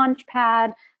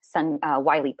Launchpad,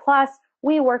 Wiley Plus.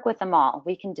 We work with them all.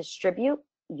 We can distribute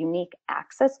unique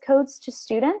access codes to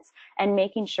students and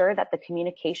making sure that the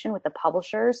communication with the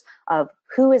publishers of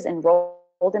who is enrolled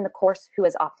in the course who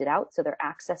has opted out, so their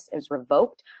access is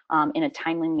revoked in a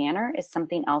timely manner, is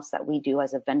something else that we do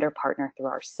as a vendor partner through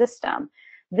our system.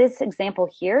 This example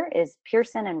here is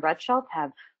Pearson and Red Shelf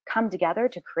have come together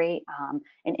to create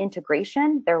an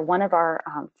integration. They're one of our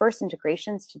first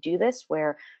integrations to do this,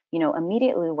 where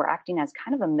immediately we're acting as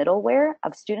kind of a middleware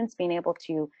of students being able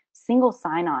to single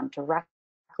sign on directly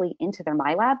into their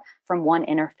MyLab from one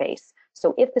interface.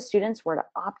 So if the students were to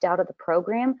opt out of the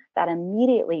program, that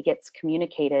immediately gets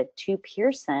communicated to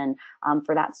Pearson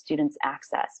for that student's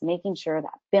access, making sure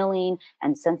that billing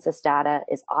and census data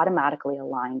is automatically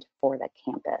aligned for the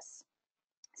campus.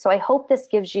 So I hope this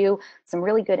gives you some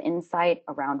really good insight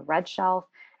around Red Shelf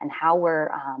and how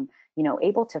we're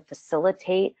able to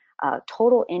facilitate a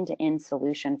total end-to-end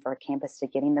solution for a campus to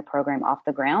getting the program off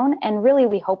the ground. And really,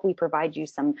 we hope we provide you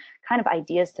some kind of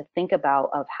ideas to think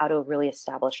about of how to really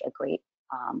establish a great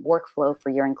workflow for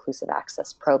your inclusive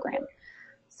access program.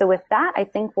 So with that, I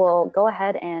think we'll go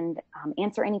ahead and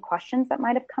answer any questions that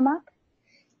might have come up.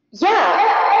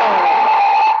 Yeah.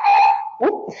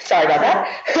 Sorry about that.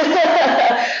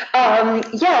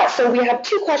 Yeah, so we have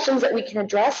 2 questions that we can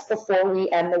address before we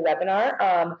end the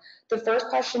webinar. The first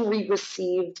question we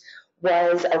received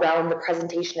was around the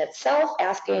presentation itself,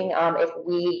 asking if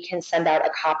we can send out a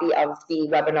copy of the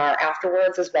webinar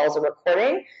afterwards as well as a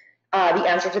recording. The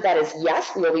answer to that is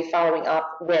yes. We will be following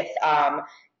up with a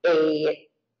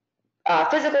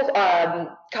physical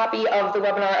copy of the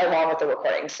webinar along with the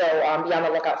recording. So be on the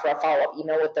lookout for a follow-up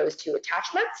email with those 2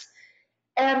 attachments.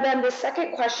 And then the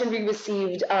second question we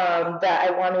received that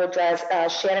I want to address,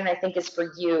 Shannon, I think is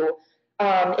for you.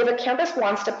 If a campus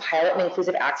wants to pilot an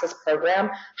inclusive access program,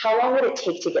 how long would it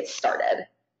take to get started?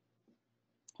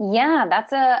 Yeah,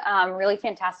 that's a really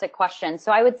fantastic question.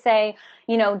 So I would say,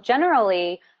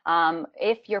 generally,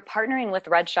 if you're partnering with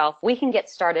Red Shelf, we can get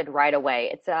started right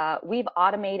away. We've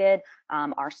automated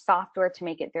our software to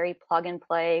make it very plug and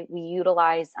play. We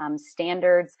utilize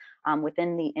standards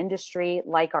within the industry,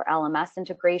 like our LMS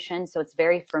integration. So it's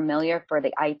very familiar for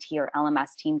the IT or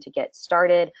LMS team to get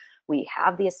started. We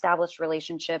have the established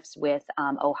relationships with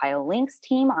OhioLinks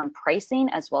team on pricing,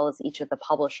 as well as each of the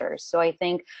publishers. So I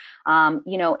think,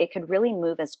 it could really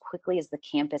move as quickly as the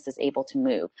campus is able to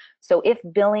move. So if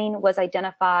billing was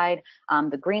identified,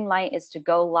 the green light is to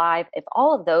go live. If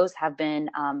all of those have been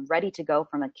ready to go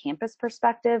from a campus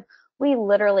perspective, we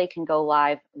literally can go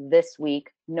live this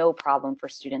week, no problem for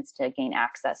students to gain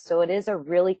access. So it is a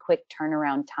really quick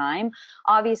turnaround time.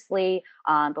 Obviously,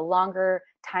 the longer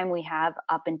time we have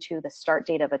up into the start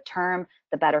date of a term,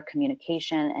 the better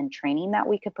communication and training that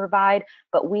we could provide.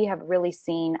 But we have really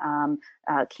seen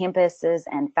campuses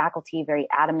and faculty very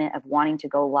adamant of wanting to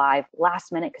go live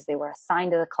last minute because they were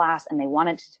assigned to the class and they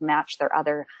wanted to match their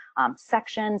other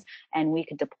sections, and we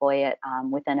could deploy it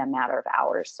within a matter of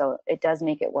hours. So it does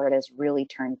make it where it is really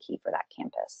turnkey for that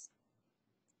campus.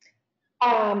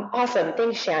 Awesome,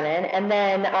 thanks, Shannon. And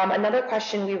then another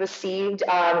question we received,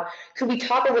 could we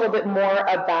talk a little bit more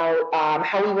about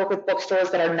how we work with bookstores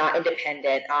that are not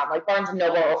independent, like Barnes &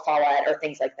 Noble or Follett or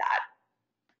things like that?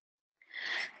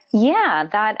 Yeah,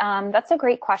 that's a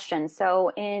great question.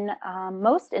 So in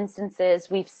most instances,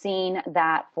 we've seen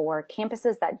that for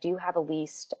campuses that do have at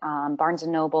least Barnes &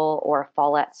 Noble or a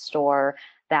Follett store,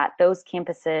 that those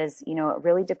campuses, it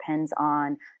really depends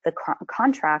on the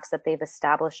contracts that they've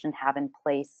established and have in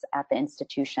place at the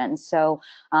institution. So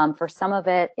for some of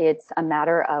it, it's a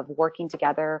matter of working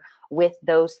together with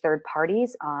those third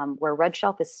parties, where Red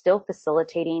Shelf is still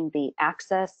facilitating the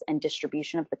access and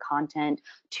distribution of the content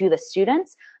to the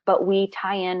students, but we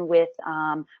tie in with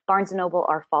Barnes & Noble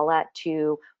or Follett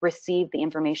to receive the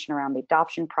information around the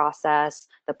adoption process,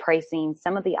 the pricing,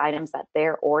 some of the items that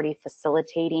they're already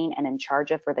facilitating and in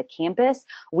charge of for the campus.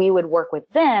 We would work with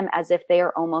them as if they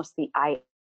are almost the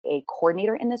IA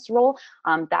coordinator in this role.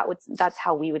 That's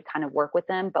how we would kind of work with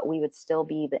them, but we would still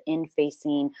be the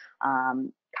in-facing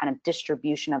kind of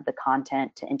distribution of the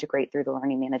content to integrate through the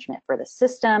learning management for the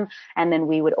system. And then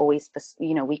we would always,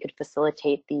 we could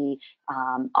facilitate the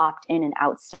opt-in and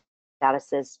out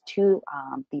statuses to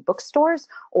the bookstores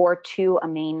or to a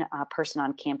main person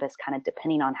on campus, kind of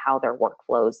depending on how their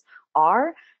workflows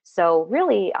are. So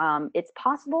really, it's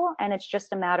possible, and it's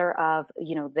just a matter of,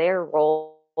 their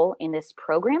role in this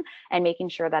program and making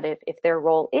sure that if their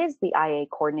role is the IA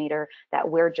coordinator, that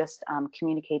we're just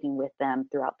communicating with them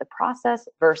throughout the process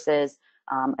versus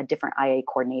a different IA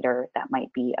coordinator that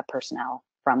might be a personnel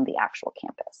from the actual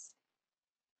campus.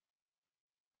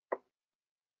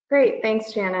 Great,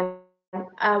 thanks, Shannon.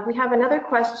 We have another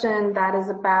question that is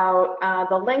about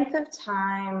the length of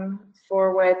time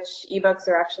for which ebooks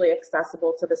are actually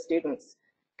accessible to the students.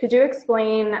 Could you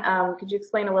explain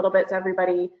a little bit to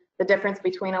everybody the difference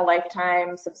between a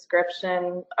lifetime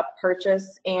subscription, a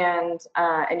purchase, and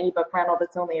an ebook rental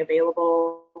that's only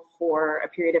available for a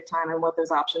period of time, and what those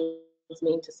options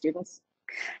mean to students?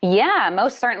 Yeah,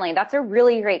 most certainly. That's a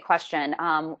really great question.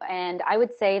 And I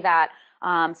would say that,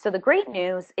 so the great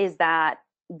news is that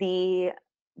the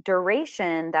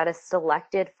duration that is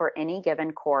selected for any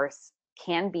given course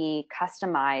can be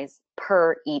customized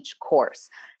per each course.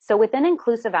 So within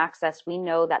inclusive access, we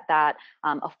know that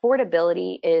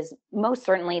affordability is most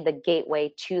certainly the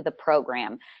gateway to the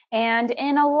program. And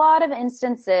in a lot of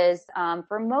instances,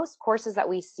 for most courses that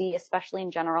we see, especially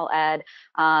in general ed,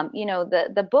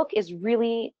 the book is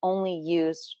really only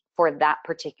used for that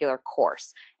particular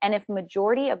course. And if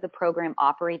majority of the program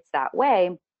operates that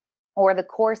way, or the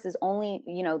course is only,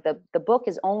 the book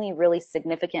is only really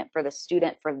significant for the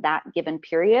student for that given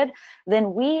period,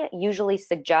 then we usually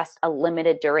suggest a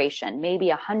limited duration, maybe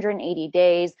 180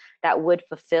 days that would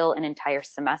fulfill an entire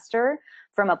semester.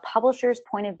 From a publisher's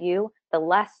point of view, the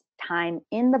less time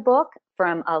in the book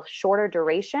from a shorter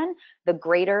duration, the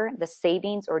greater the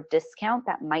savings or discount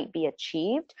that might be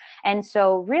achieved. And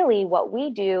so really what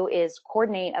we do is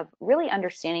coordinate of really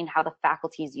understanding how the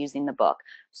faculty is using the book.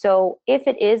 So if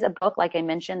it is a book, like I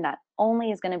mentioned, that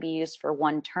only is going to be used for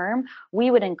one term,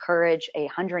 we would encourage a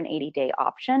 180-day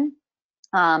option.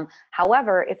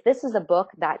 However, if this is a book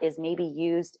that is maybe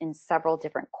used in several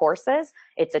different courses,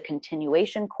 it's a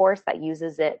continuation course that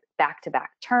uses it back-to-back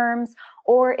terms,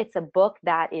 or it's a book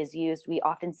that is used, we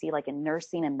often see like in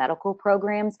nursing and medical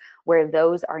programs where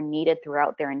those are needed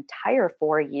throughout their entire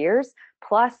 4 years,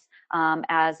 plus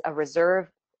as a reserve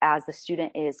as the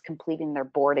student is completing their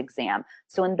board exam.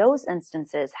 So in those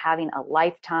instances, having a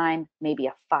lifetime, maybe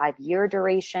a 5-year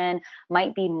duration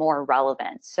might be more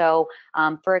relevant. So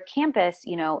for a campus,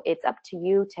 it's up to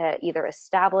you to either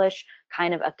establish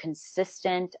kind of a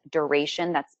consistent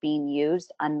duration that's being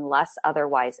used unless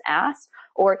otherwise asked,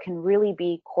 or it can really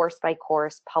be course by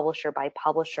course, publisher by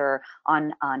publisher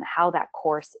on how that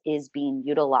course is being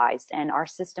utilized. And our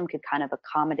system could kind of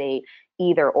accommodate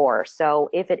either or. So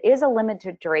if it is a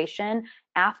limited duration,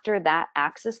 after that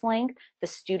access length, the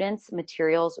students'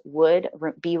 materials would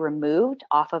be removed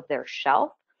off of their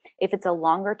shelf. If it's a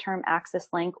longer term access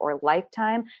length or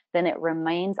lifetime, then it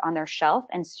remains on their shelf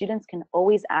and students can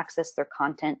always access their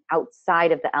content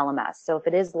outside of the LMS. So if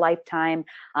it is lifetime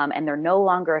and they're no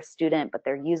longer a student, but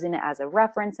they're using it as a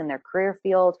reference in their career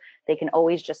field, they can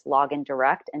always just log in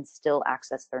direct and still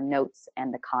access their notes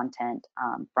and the content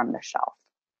from their shelf.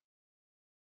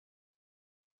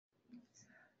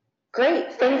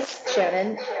 Great, thanks,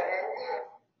 Shannon.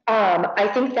 I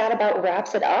think that about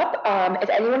wraps it up. If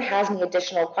anyone has any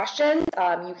additional questions,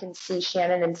 you can see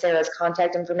Shannon and Sarah's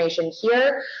contact information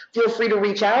here. Feel free to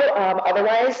reach out.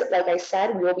 Otherwise, like I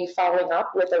said, we will be following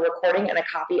up with a recording and a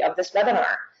copy of this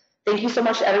webinar. Thank you so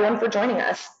much to everyone for joining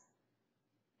us.